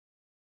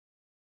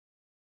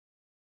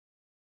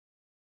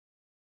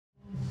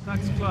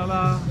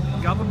Tlaxcala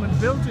government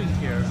building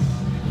here.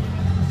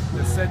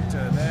 The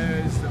center,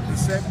 there is the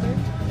assembly.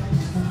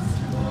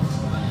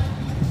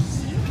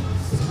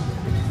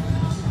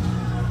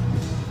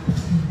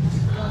 The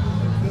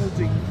government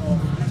building of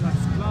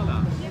Tlaxcala,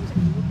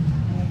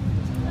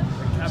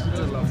 the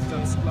capital of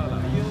Tlaxcala.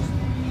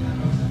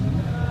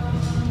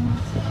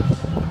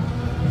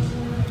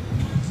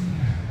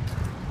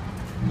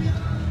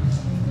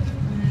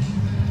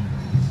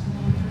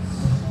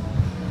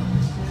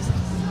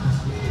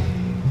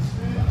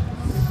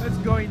 Let's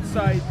go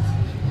inside.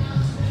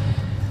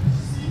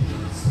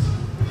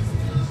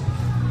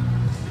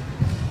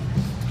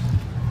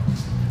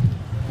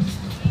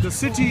 The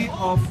city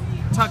of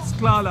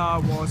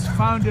Tlaxcala was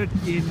founded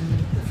in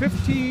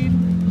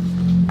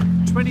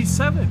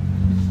 1527.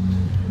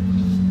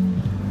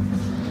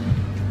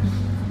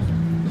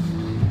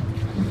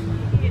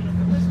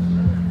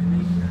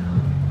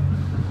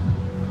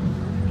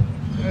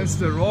 There's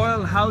the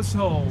royal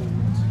household,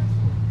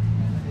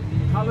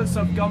 Palace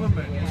of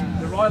Government.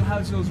 The royal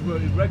households were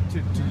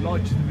erected to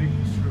lodge the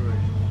victory.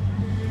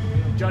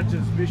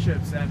 Judges,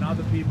 bishops, and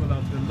other people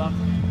of the luck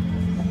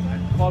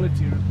and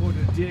quality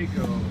reporter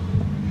Diego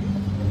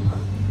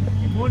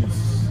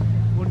Munoz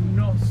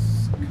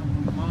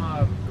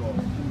Camargo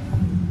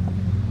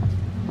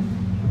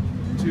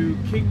to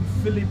King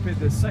Felipe II.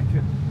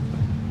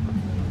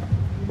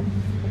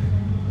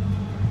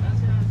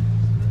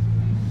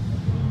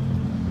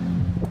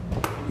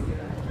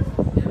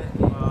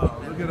 Wow,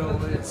 look at all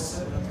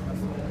this.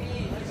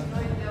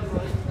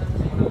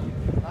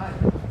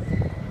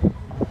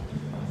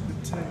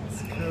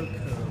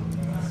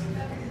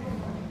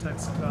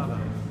 Tlaxcala.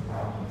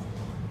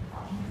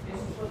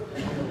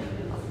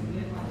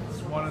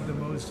 It's one of the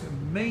most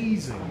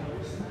amazing,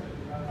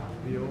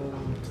 the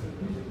old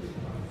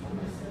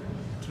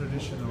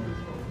traditional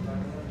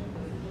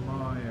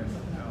Mayan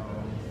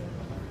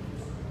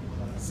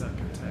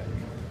Zacatec.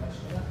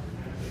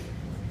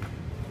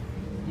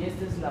 It's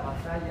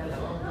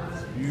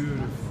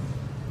beautiful.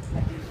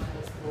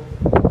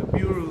 The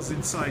murals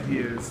inside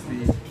here is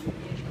the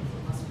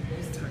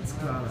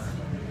Tlaxcala.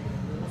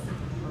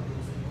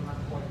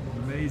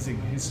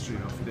 Amazing history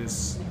of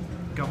this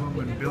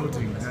government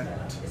building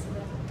that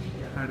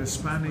had a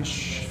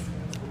Spanish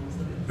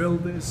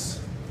build this,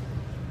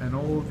 and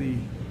all the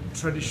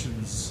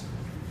traditions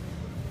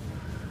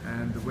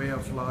and the way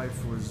of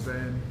life was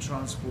then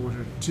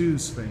transported to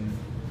Spain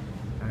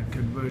and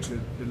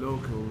converted the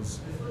locals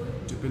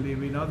to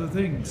believe in other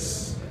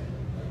things,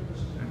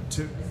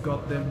 and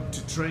got them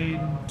to train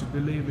to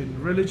believe in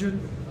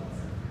religion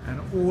and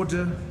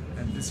order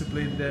and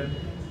disciplined them,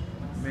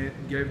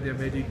 gave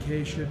them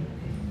education,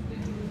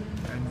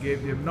 and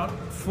gave them not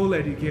full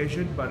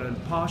education but a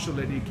partial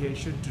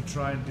education to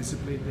try and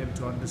discipline them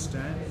to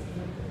understand,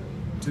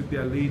 took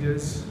their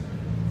leaders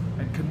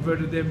and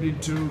converted them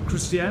into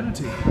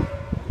Christianity.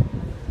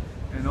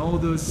 And all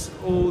those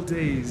old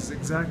days,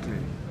 exactly.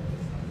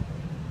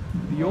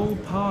 The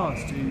old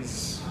past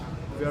is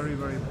very,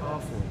 very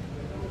powerful.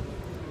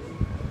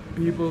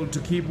 People, to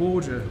keep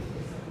order,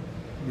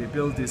 they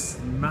build these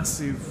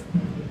massive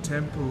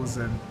temples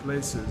and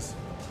places,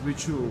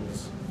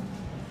 rituals.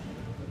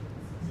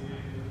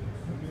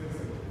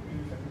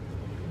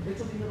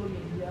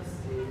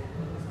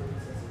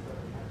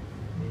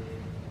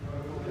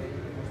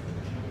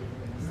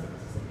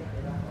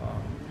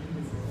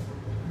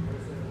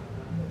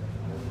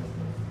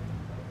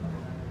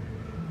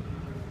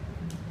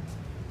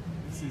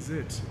 This is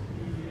it.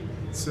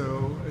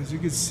 So as you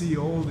can see,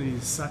 all the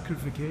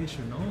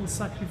sacrification, all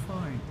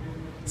sacrifice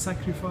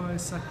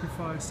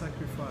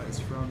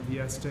from the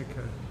Aztec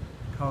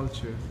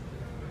culture.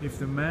 If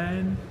the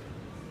man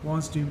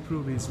wants to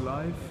improve his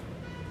life,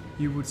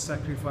 he would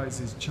sacrifice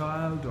his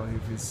child or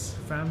his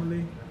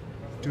family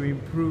to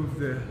improve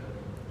the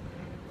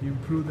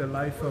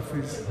life of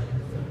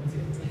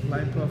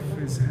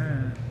his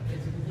hand.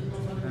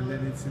 And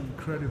then it's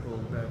incredible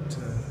that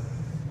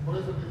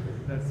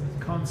that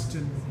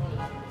constant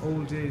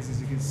old days, as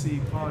you can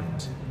see,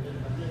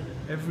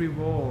 every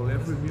wall,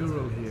 every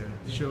mural here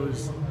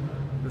shows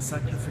the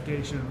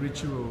sacrification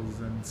rituals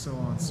and so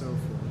on and so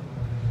forth.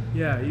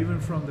 Yeah, even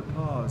from the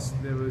past,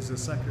 there was a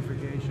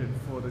sacrification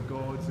for the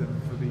gods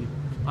and for the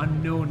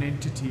unknown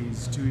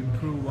entities to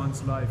improve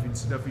one's life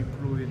instead of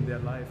improving their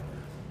life.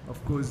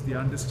 Of course, the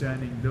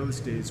understanding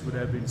those days would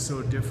have been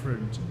so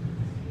different,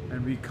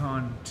 and I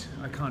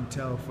can't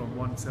tell from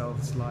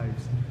oneself's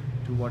life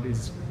to what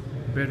is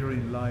better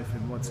in life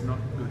and what's not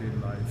good in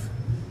life.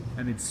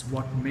 And it's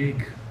what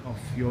make of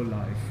your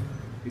life.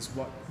 It's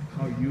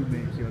how you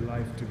make your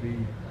life to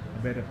be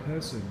a better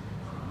person.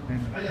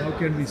 And how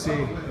can we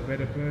say a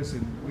better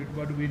person?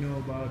 What do we know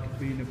about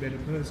being a better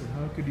person?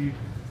 How could you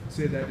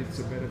say that it's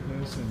a better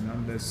person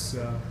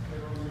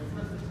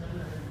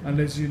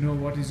unless you know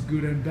what is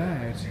good and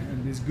bad?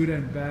 And this good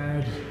and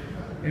bad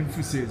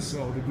emphasis,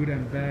 or the good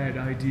and bad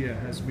idea,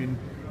 has been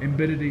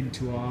embedded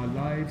into our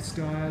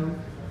lifestyle,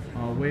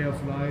 our way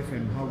of life,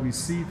 and how we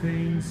see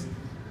things.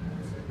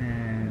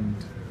 And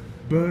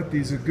birth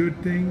is a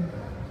good thing,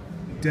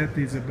 death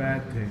is a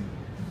bad thing.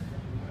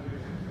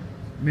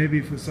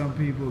 maybe for some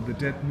people the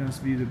death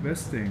must be the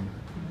best thing.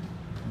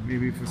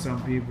 Maybe for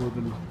some people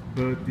the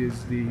birth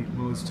is the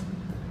most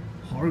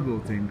horrible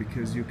thing,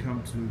 because you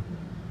come to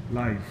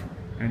life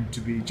and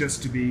to be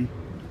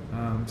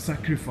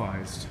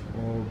sacrificed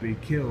or be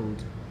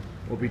killed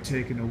or be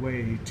taken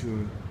away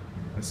to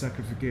a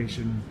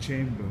sacrification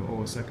chamber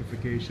or a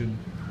sacrification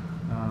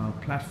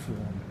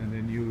platform, and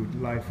then your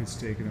life is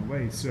taken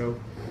away. So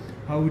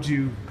how would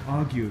you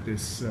argue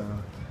this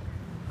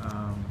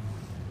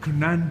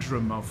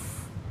conundrum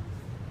of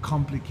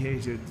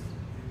complicated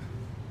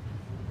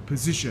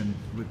position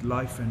with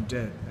life and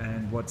death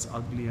and what's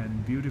ugly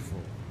and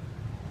beautiful?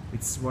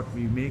 It's what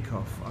we make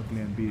of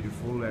ugly and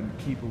beautiful, and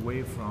keep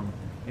away from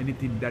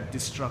anything that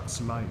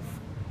destructs life,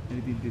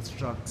 anything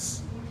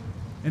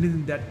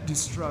that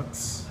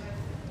destructs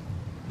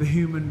the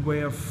human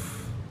way of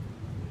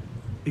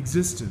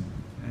existing,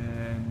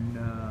 and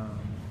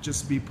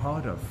just be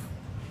part of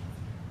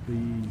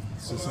the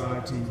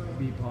society,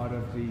 be part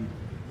of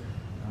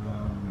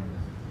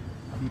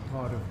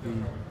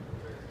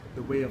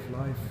the way of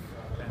life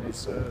and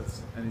its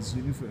earth and its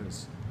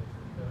universe,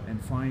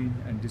 and find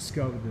and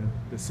discover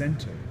the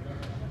center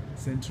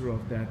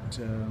of that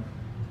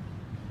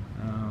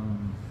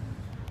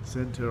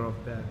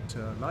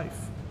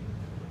life.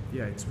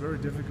 Yeah, it's very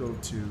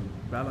difficult to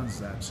balance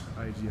that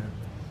idea.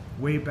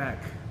 Way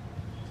back,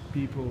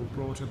 people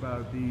brought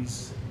about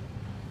these,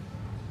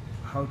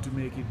 how to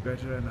make it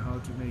better and how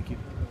to make it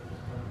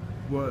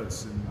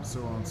worse, and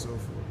so on and so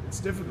forth. It's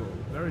difficult,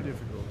 very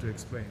difficult to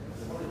explain.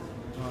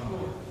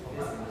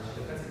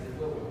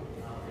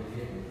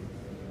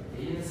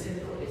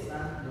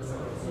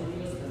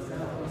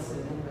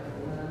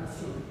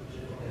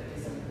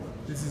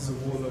 This is a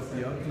wall of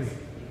the ugly.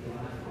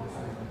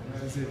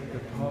 This is the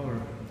power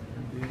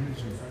and the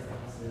energy.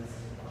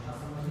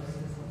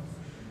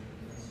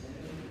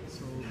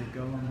 So the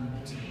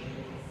government,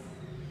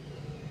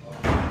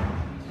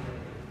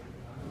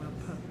 La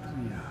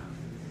Patria,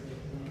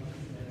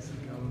 it's a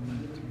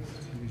government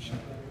institution.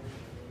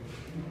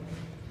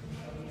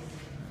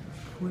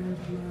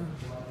 Puebla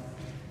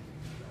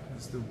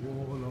is the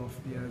wall of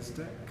the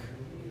Aztec.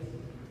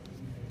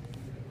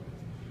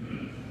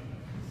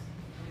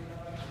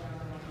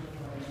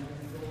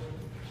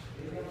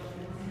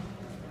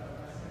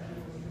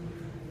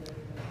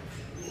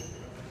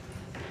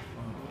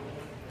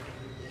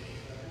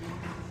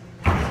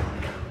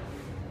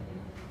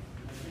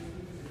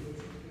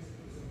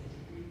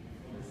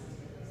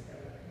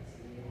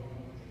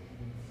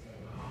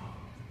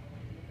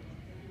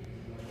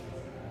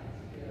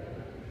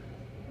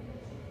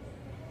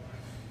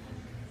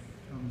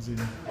 In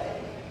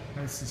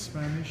as the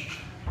Spanish,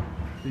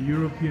 the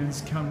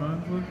Europeans come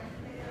over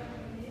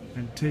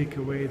and take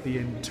away the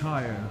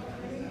entire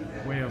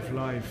way of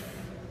life,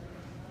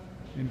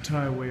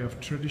 entire way of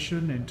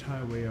tradition,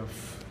 entire way of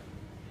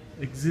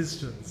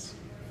existence,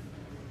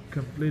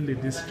 completely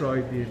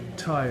destroyed the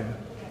entire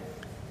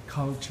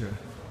culture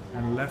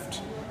and left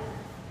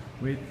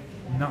with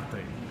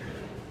nothing.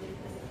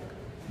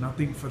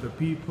 Nothing for the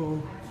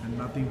people and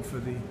nothing for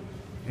the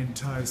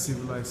entire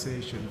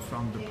civilization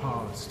from the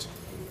past.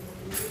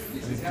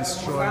 It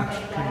destroyed,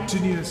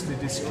 continuously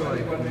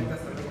destroyed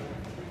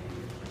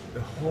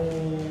the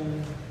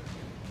whole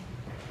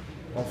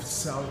of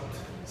South,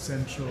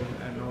 Central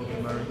and North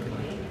American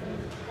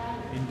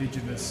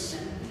indigenous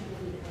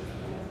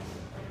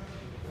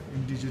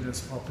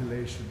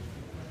population,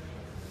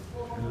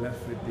 and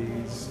left with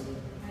these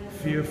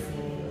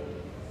fearful,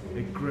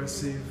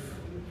 aggressive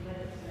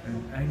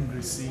and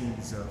angry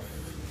seeds of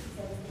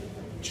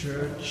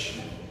church,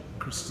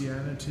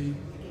 Christianity,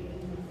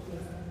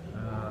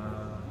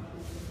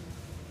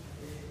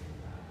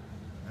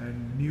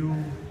 and new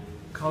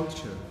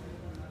culture,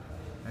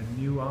 and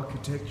new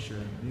architecture,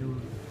 new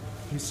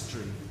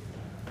history,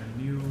 and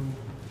new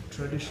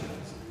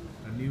traditions,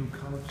 a new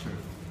culture.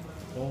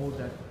 All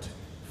that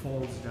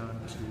falls down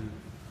to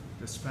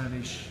the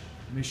Spanish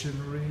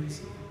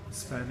missionaries,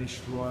 Spanish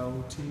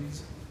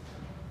royalties,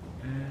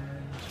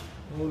 and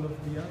all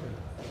of the other.